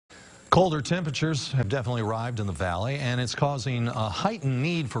Colder temperatures have definitely arrived in the valley, and it's causing a heightened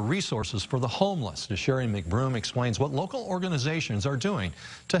need for resources for the homeless. DeSherian McBroom explains what local organizations are doing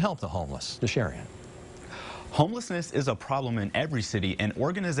to help the homeless. DeSherian. Homelessness is a problem in every city, and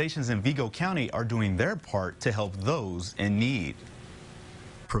organizations in Vigo County are doing their part to help those in need.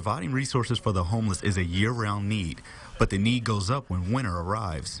 Providing resources for the homeless is a year-round need, but the need goes up when winter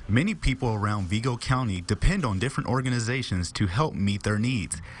arrives. Many people around Vigo County depend on different organizations to help meet their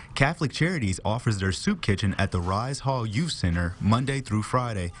needs. Catholic Charities offers their soup kitchen at the Rise Hall Youth Center Monday through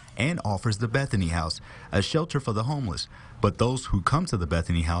Friday and offers the Bethany House, a shelter for the homeless. But those who come to the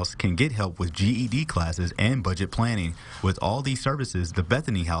Bethany House can get help with GED classes and budget planning. With all these services, the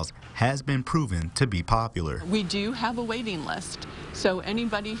Bethany House has been proven to be popular. We do have a waiting list, so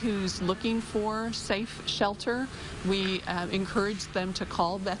anybody who's looking for safe shelter, we encourage them to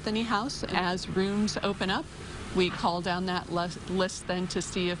call Bethany House. As rooms open up, we call down that list then to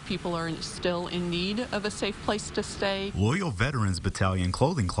see if people are still in need of a safe place to stay. Loyal Veterans Battalion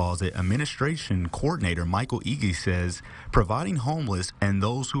Clothing Closet Administration Coordinator Michael Iggy says providing homeless and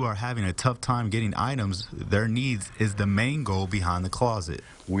those who are having a tough time getting items their needs is the main goal behind the closet.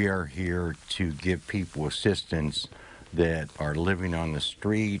 We are here to give people assistance that are living on the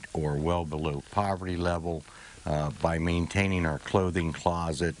street or well below poverty level by maintaining our clothing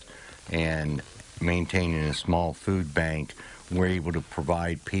closet and maintaining a small food bank. We're able to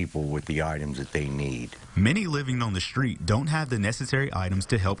provide people with the items that they need. Many living on the street don't have the necessary items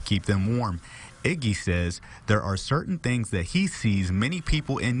to help keep them warm. Iggy says there are certain things that he sees many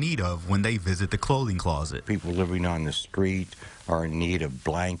people in need of when they visit the clothing closet. People living on the street are in need of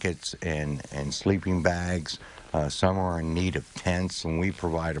blankets and sleeping bags. Some are in need of tents, and we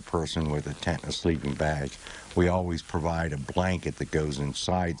provide a person with a tent and a sleeping bag. We always provide a blanket that goes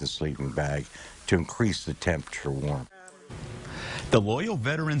inside the sleeping bag to increase the temperature warmth. The Loyal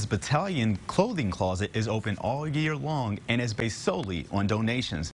Veterans Battalion Clothing Closet is open all year long and is based solely on donations.